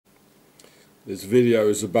This video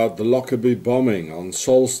is about the Lockerbie bombing on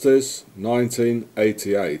Solstice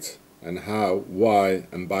 1988 and how, why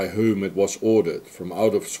and by whom it was ordered from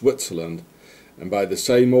out of Switzerland and by the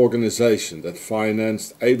same organization that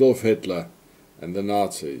financed Adolf Hitler and the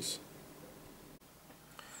Nazis.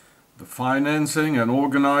 The financing and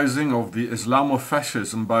organizing of the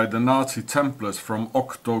Islamofascism by the Nazi Templars from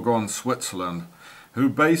Octagon, Switzerland, who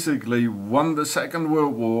basically won the Second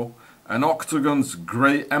World War, and Octagon's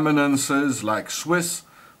grey eminences like Swiss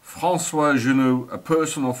François Genoux, a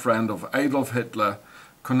personal friend of Adolf Hitler,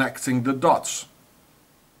 connecting the dots,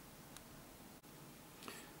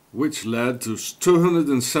 which led to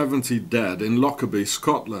 270 dead in Lockerbie,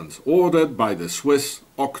 Scotland, ordered by the Swiss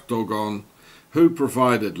Octagon, who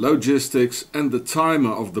provided logistics and the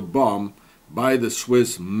timer of the bomb by the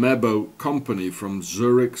Swiss Mebo company from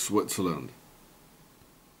Zurich, Switzerland.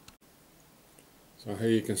 So here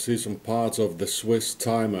you can see some parts of the Swiss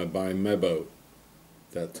timer by Mebo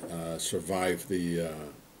that survived the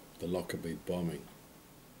Lockerbie bombing.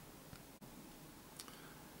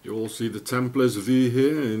 You all see the Templars V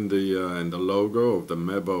here in the logo of the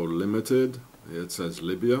Mebo Limited. Here it says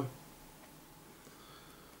Libya.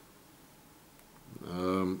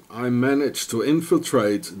 I managed to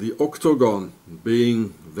infiltrate the Octagon,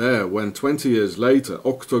 being there when 20 years later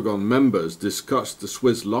Octagon members discussed the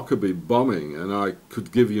Swiss Lockerbie bombing, and I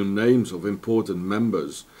could give you names of important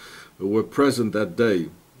members who were present that day,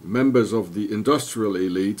 members of the industrial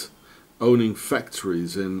elite owning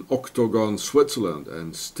factories in Octagon, Switzerland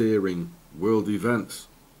and steering world events.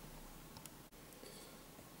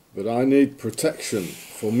 But I need protection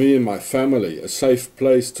for me and my family, a safe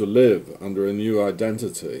place to live under a new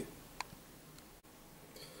identity.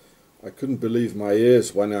 I couldn't believe my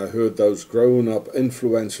ears when I heard those grown-up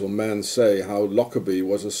influential men say how Lockerbie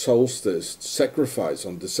was a solstice sacrifice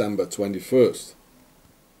on December 21st.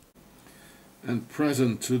 And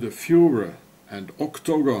present to the Führer and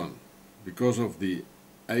Octagon because of the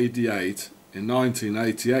 88 in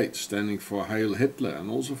 1988, standing for Heil Hitler, and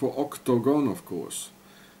also for Octagon, of course,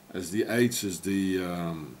 as the H is the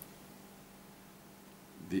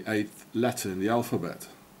 8th letter in the alphabet.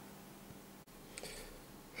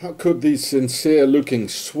 How could these sincere-looking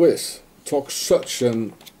Swiss talk such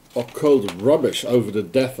an occult rubbish over the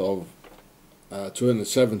death of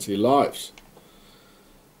 270 lives?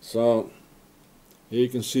 So here you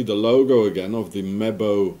can see the logo again of the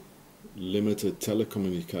Mebo Limited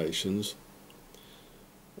Telecommunications.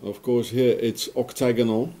 Of course here it's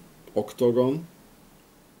octagonal, Octagon,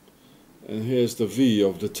 and here's the V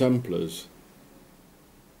of the Templars.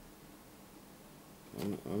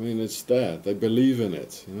 I mean, it's there, they believe in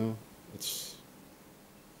it, you know, it's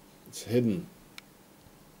hidden.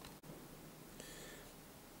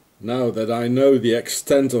 Now that I know the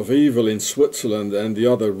extent of evil in Switzerland and the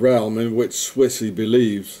other realm in which Swissy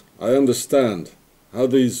believes, I understand how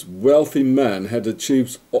these wealthy men had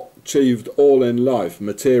achieved all in life,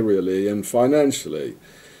 materially and financially,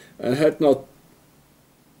 and had not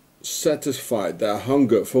satisfied their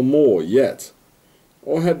hunger for more yet.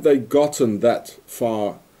 Or had they gotten that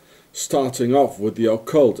far, starting off with the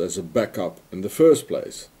occult as a backup in the first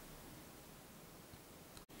place?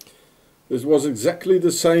 This was exactly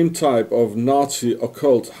the same type of Nazi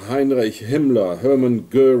occult Heinrich Himmler, Hermann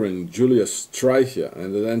Göring, Julius Streicher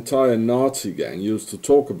and the entire Nazi gang used to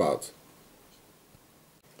talk about.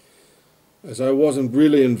 As I wasn't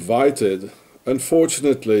really invited,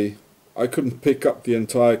 unfortunately I couldn't pick up the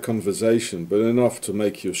entire conversation, but enough to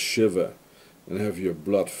make you shiver and have your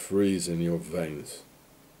blood freeze in your veins.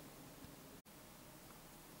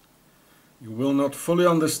 You will not fully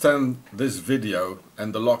understand this video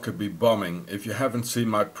and the Lockerbie bombing if you haven't seen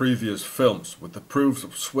my previous films with the proofs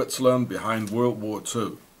of Switzerland behind World War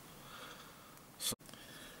II.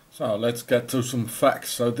 So let's get to some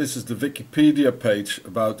facts. So this is the Wikipedia page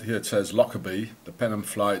about, here it says Lockerbie, the Pan Am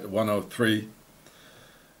Flight 103.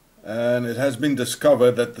 And it has been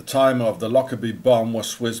discovered that the timer of the Lockerbie bomb was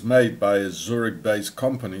Swiss made by a Zurich-based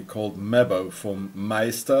company called Mebo from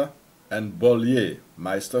Meister and Bollier.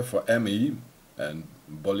 Meister for ME and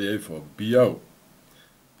Bollier for BO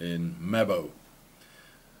in Mebo.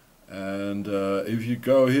 And if you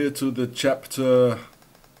go here to the chapter,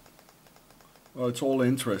 well, it's all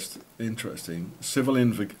interesting. Civil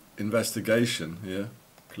investigation here,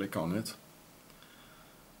 click on it.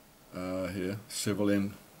 Here, civil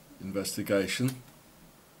investigation,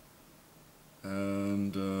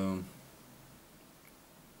 and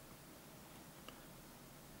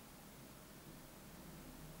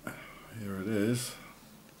here it is.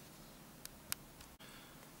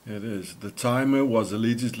 Here it is. The timer was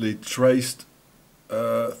allegedly traced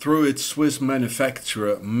through its Swiss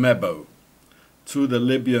manufacturer Mebo, to the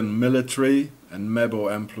Libyan military and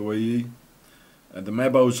Mebo employee. And the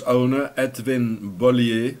Mebo's owner, Edwin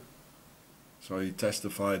Bollier, so he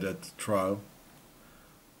testified at the trial,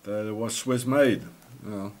 that it was Swiss made. You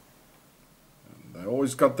know. They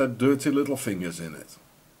always got that dirty little fingers in it.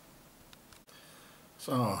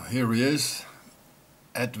 So here he is,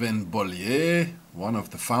 Edwin Bollier, one of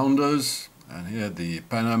the founders, and here the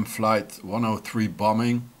Pan Am Flight 103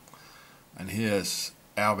 bombing, and here's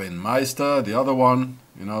Erwin Meister, the other one,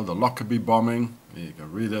 you know, the Lockerbie bombing. Here you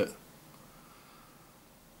can read it.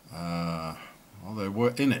 Well, they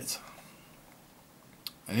were in it.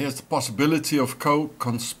 And here's the possibility of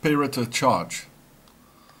co-conspirator charge.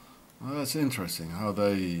 Well, that's interesting how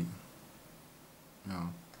they, you know.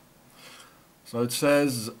 So it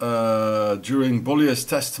says, during Bollier's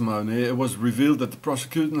testimony, it was revealed that the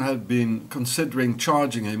prosecution had been considering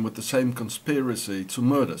charging him with the same conspiracy to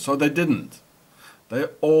murder. So they didn't. They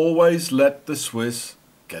always let the Swiss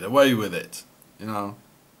get away with it, you know.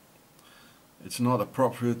 It's not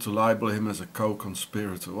appropriate to label him as a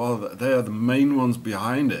co-conspirator. Well, they are the main ones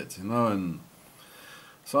behind it, you know. And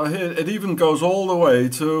so here it even goes all the way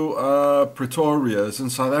to Pretoria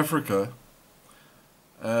in South Africa.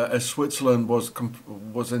 As Switzerland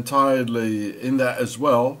was entirely in that as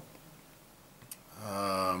well,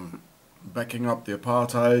 backing up the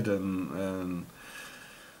apartheid and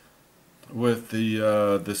with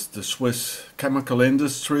the Swiss chemical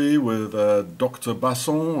industry with Dr.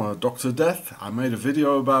 Basson, Dr. Death. I made a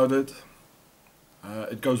video about it.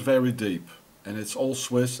 It goes very deep, and it's all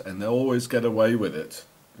Swiss, and they always get away with it.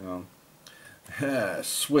 You know. Yeah,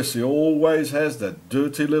 Swissy always has that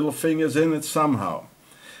dirty little fingers in it somehow.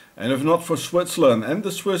 And if not for Switzerland and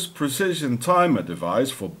the Swiss precision timer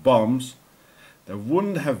device for bombs, there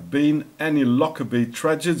wouldn't have been any Lockerbie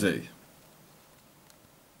tragedy.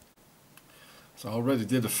 So I already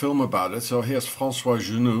did a film about it, so here's François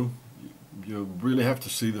Genoux. You really have to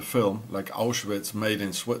see the film, like Auschwitz made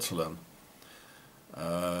in Switzerland.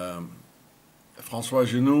 François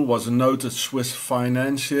Genoux was a noted Swiss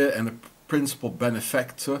financier and a principal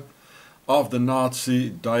benefactor of the Nazi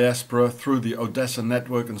diaspora through the Odessa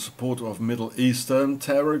network and supporter of Middle Eastern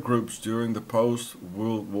terror groups during the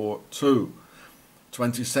post-World War II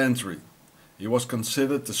 20th century. He was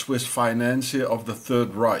considered the Swiss financier of the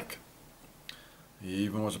Third Reich. He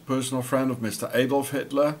even was a personal friend of Mr. Adolf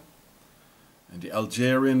Hitler and the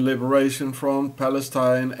Algerian Liberation Front,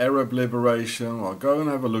 Palestine, Arab Liberation. Well, go and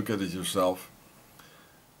have a look at it yourself.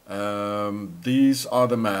 These are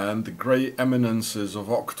the grey eminences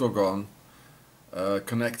of Octagon,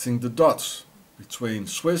 connecting the dots between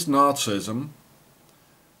Swiss Nazism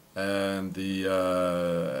and the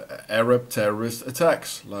Arab terrorist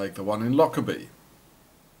attacks, like the one in Lockerbie.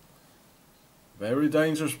 Very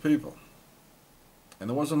dangerous people. And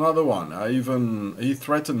there was another one. He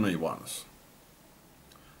threatened me once.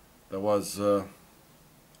 There was.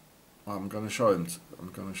 I'm going to show him.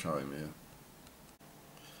 Here.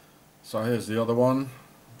 So here's the other one.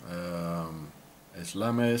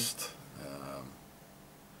 Islamist.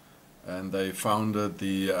 And they founded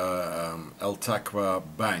the Al Taqwa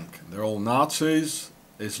Bank. They're all Nazis,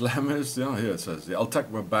 Islamists. You know, here it says the Al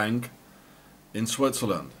Taqwa Bank in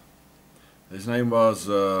Switzerland. His name was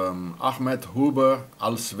Ahmed Huber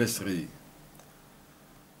al-Swissri.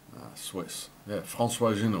 Swiss. Yeah,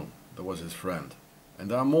 François Genoux. That was his friend.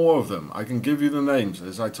 And there are more of them. I can give you the names,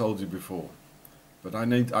 as I told you before. But I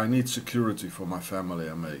need security for my family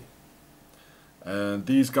and me. And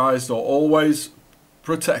these guys are always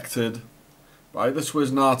protected by the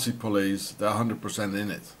Swiss Nazi police. They're 100%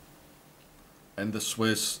 in it. And the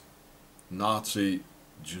Swiss Nazi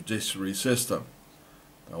judiciary system.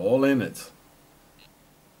 They're all in it.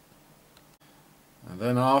 And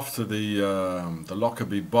then after the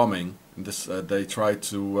Lockerbie bombing, they tried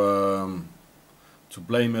to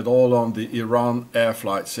blame it all on the Iran Air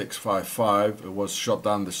Flight 655. It was shot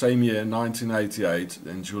down the same year, 1988,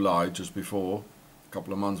 in July, just before, a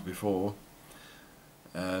couple of months before.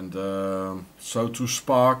 And so to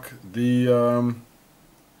spark the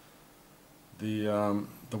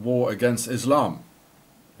war against Islam,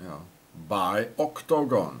 you know, by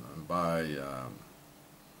Octagon and by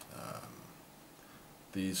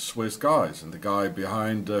these Swiss guys, and the guy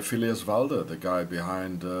behind Phileas Walder, the guy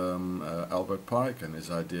behind Albert Pike and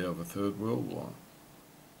his idea of a Third World War.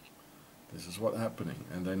 This is what's happening,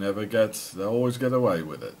 and they always get away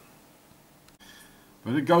with it.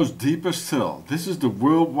 But it goes deeper still. This is the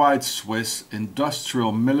worldwide Swiss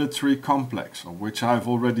industrial military complex, of which I've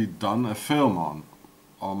already done a film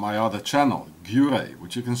on my other channel, Gure,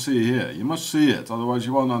 which you can see here. You must see it, otherwise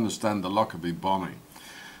you won't understand the Lockerbie bombing.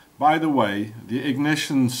 By the way, the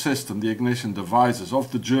ignition system, the ignition devices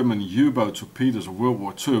of the German U-boat torpedoes of World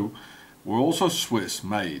War II were also Swiss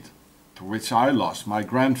made, to which I lost my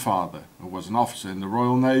grandfather, who was an officer in the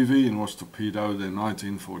Royal Navy and was torpedoed in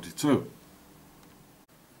 1942.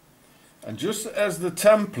 And just as the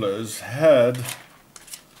Templars had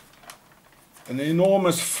an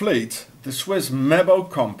enormous fleet, the Swiss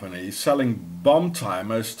Mebo company, selling bomb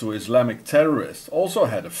timers to Islamic terrorists, also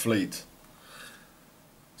had a fleet.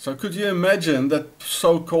 So could you imagine that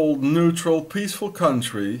so-called neutral, peaceful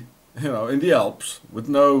country, in the Alps, with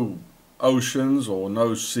no oceans or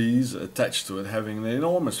no seas attached to it, having an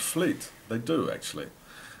enormous fleet? They do, actually.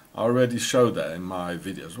 I already showed that in my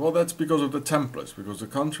videos. Well, that's because of the Templars, because the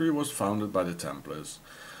country was founded by the Templars,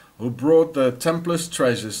 who brought the Templars'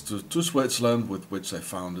 treasures to Switzerland, with which they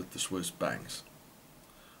founded the Swiss banks.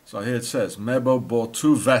 So here it says, Mebo bought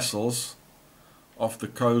 2 vessels off the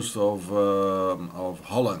coast of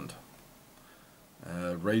Holland,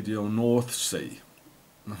 Radio North Sea.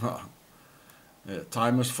 Yeah,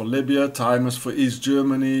 timers for Libya, timers for East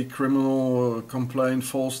Germany, criminal complaint,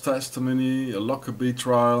 false testimony, a Lockerbie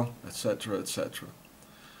trial, etc., etc.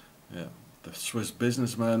 Yeah, the Swiss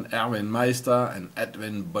businessmen Erwin Meister and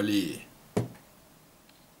Edwin Bollier.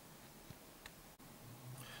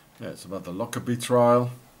 Yeah, it's about the Lockerbie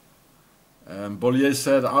trial. And Bollier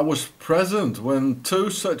said, I was present when 2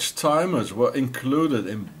 such timers were included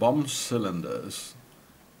in bomb cylinders.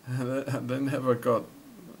 And they never got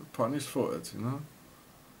punished for it,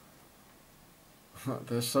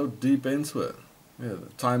 They're so deep into it. Yeah, the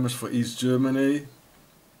timers for East Germany,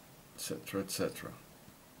 etc., etc.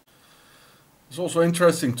 It's also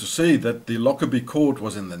interesting to see that the Lockerbie court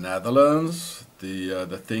was in the Netherlands.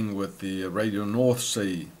 The thing with the Radio North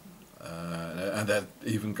Sea, and that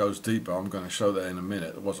even goes deeper. I'm going to show that in a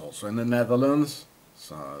minute. It was also in the Netherlands.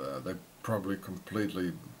 So they probably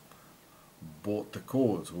completely bought the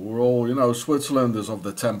court, who were all, Switzerlanders of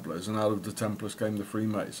the Templars, and out of the Templars came the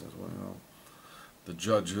Freemasons. Well, the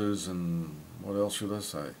judges, and what else should I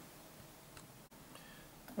say?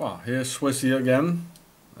 Well, here's Swissy again,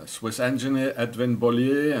 a Swiss engineer Edwin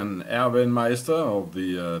Bollier and Erwin Meister of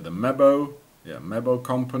the Mebo, Mebo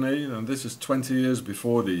company, and this is 20 years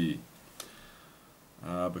before the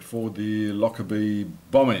Lockerbie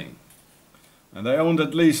bombing. And they owned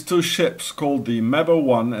at least 2 ships called the Mebo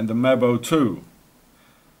 1 and the Mebo 2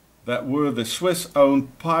 that were the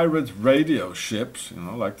Swiss-owned pirate radio ships,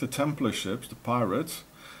 like the Templar ships, the pirates,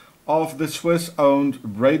 of the Swiss-owned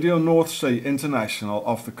Radio North Sea International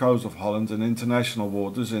off the coast of Holland and international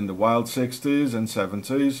waters in the wild 60s and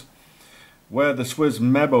 70s, where the Swiss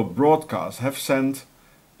Mebo broadcasts have sent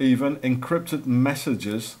even encrypted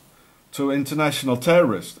messages to international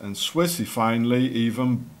terrorists, and Swissy finally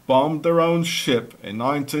even bombed their own ship in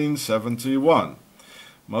 1971,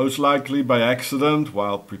 most likely by accident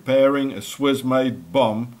while preparing a Swiss-made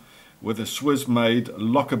bomb with a Swiss-made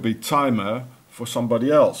Lockerbie timer for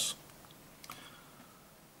somebody else.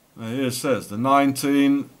 Now here it says, the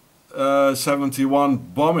 1971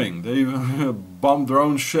 bombing, they even bombed their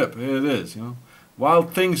own ship. Here it is,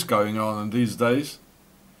 Wild things going on in these days.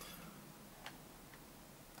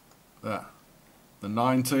 There, the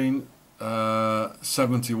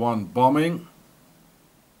 1971 bombing.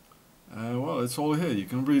 Well, it's all here. You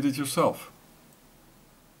can read it yourself.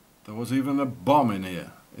 There was even a bomb in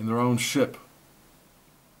here, in their own ship.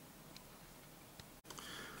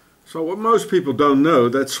 So what most people don't know,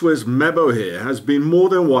 that Swiss Mebo here has been more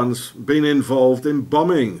than once been involved in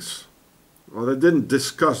bombings. Well, they didn't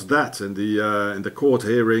discuss that in the court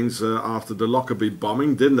hearings after the Lockerbie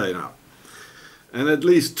bombing, didn't they now? And at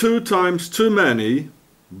least 2 times too many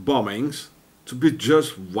bombings to be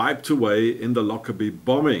just wiped away in the Lockerbie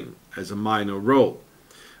bombing as a minor role.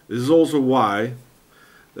 This is also why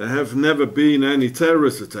there have never been any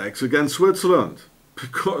terrorist attacks against Switzerland,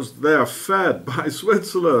 because they are fed by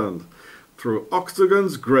Switzerland through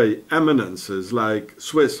Octagon's grey eminences like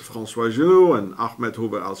Swiss François Genoux and Ahmed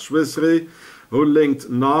Huber al-Swissri, who linked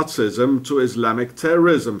Nazism to Islamic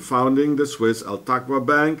terrorism, founding the Swiss Al-Taqwa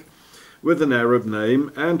Bank with an Arab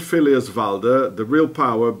name, and Phileas Walder, the real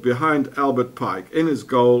power behind Albert Pike in his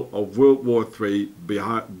goal of World War III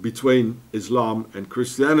between Islam and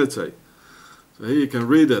Christianity. So here you can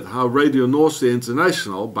read it, how Radio North Sea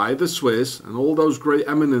International, by the Swiss, and all those great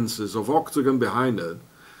eminences of Octagon behind it,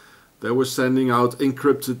 they were sending out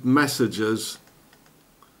encrypted messages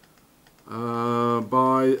for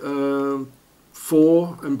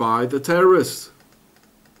and by the terrorists.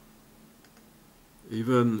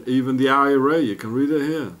 Even the IRA, you can read it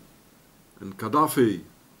here, and Gaddafi,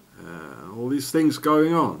 all these things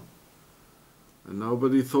going on. and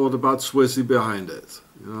nobody thought about Swissy behind it,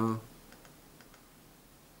 you know.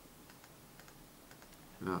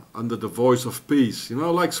 Yeah, under the voice of peace, you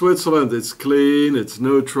know, like Switzerland, it's clean, it's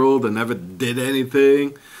neutral, they never did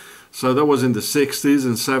anything. So that was in the 60s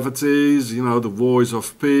and 70s, you know, the voice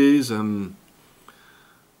of peace, and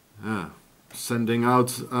yeah, sending out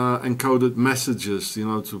encoded messages, you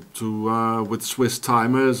know, to with Swiss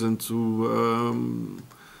timers, and to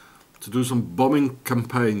do some bombing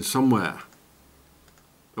campaign somewhere.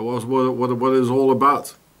 That was what it was all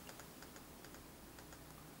about.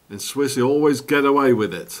 And Swissy always get away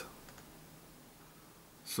with it.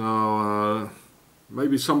 So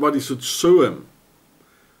maybe somebody should sue him.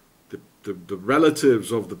 The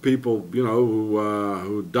relatives of the people, you know,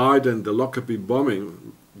 who died in the Lockerbie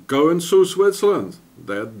bombing, go and sue Switzerland.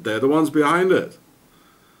 They're the ones behind it.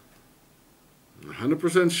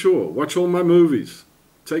 100% sure. Watch all my movies.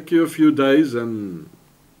 Take you a few days and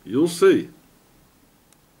you'll see.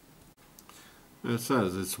 It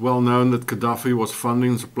says it's well known that Gaddafi was funding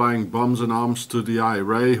and supplying bombs and arms to the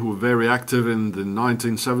IRA, who were very active in the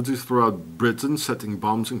 1970s throughout Britain, setting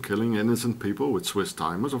bombs and killing innocent people with Swiss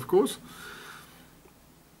timers, of course.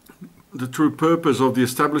 The true purpose of the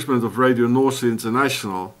establishment of Radio North Sea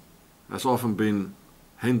International has often been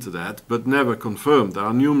hinted at, but never confirmed. There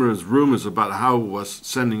are numerous rumors about how it was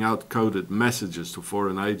sending out coded messages to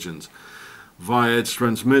foreign agents via its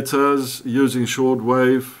transmitters, using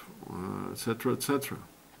shortwave, etc., etc.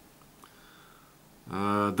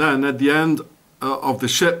 Then at the end of the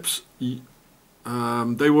ships,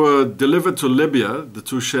 they were delivered to Libya, the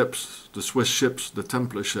two ships, the Swiss ships, the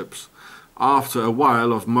Templar ships. After a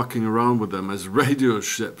while of mucking around with them as radio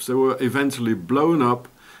ships, they were eventually blown up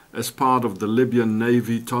as part of the Libyan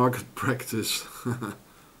Navy target practice.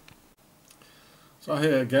 So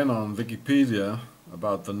here again on Wikipedia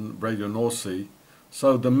about the Radio North Sea.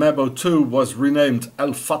 So the Mebo 2 was renamed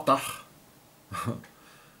El Fatah.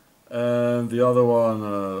 And the other one,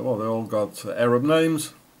 well, they all got Arab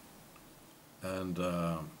names. And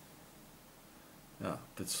yeah,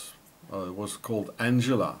 it was called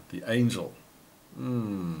Angela, the angel.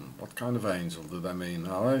 What kind of angel do they mean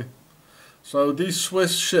now, eh? So these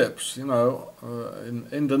Swiss ships, you know,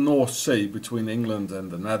 in the North Sea between England and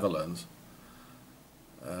the Netherlands,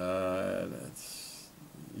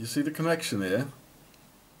 you see the connection here?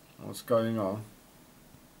 What's going on?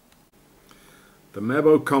 The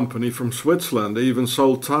Mebo company from Switzerland even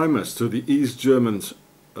sold timers to the East German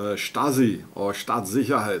Stasi or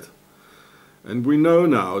Staatssicherheit. And we know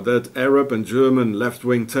now that Arab and German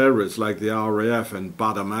left-wing terrorists like the RAF and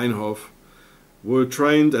Baader-Meinhof were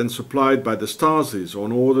trained and supplied by the Stasis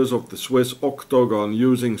on orders of the Swiss Octagon,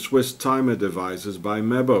 using Swiss timer devices by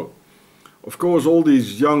Mebo. Of course, all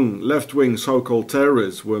these young left-wing so-called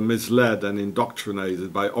terrorists were misled and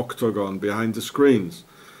indoctrinated by Octagon behind the screens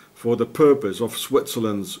for the purpose of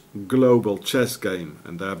Switzerland's global chess game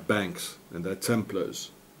and their banks and their Templars.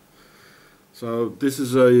 So this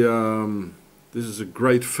is a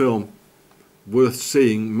great film worth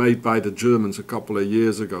seeing, made by the Germans a couple of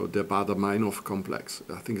years ago, the Baader-Meinhof complex.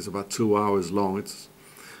 I think it's about 2 hours long.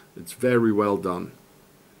 It's very well done.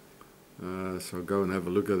 So go and have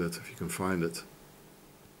a look at it if you can find it.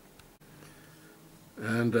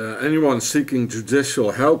 And anyone seeking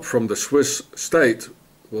judicial help from the Swiss state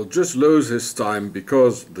will just lose his time,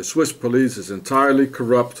 because the Swiss police is entirely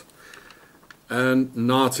corrupt and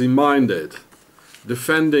Nazi-minded,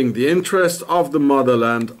 defending the interest of the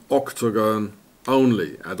motherland Octagon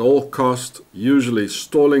only, at all cost, usually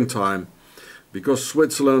stalling time, because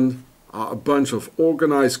Switzerland are a bunch of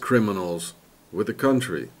organized criminals with the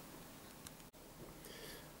country.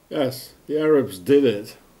 Yes, the Arabs did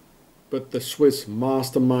it, but the Swiss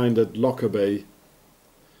masterminded Lockerbie.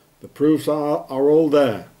 The proofs are all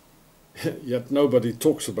there, yet nobody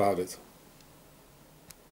talks about it.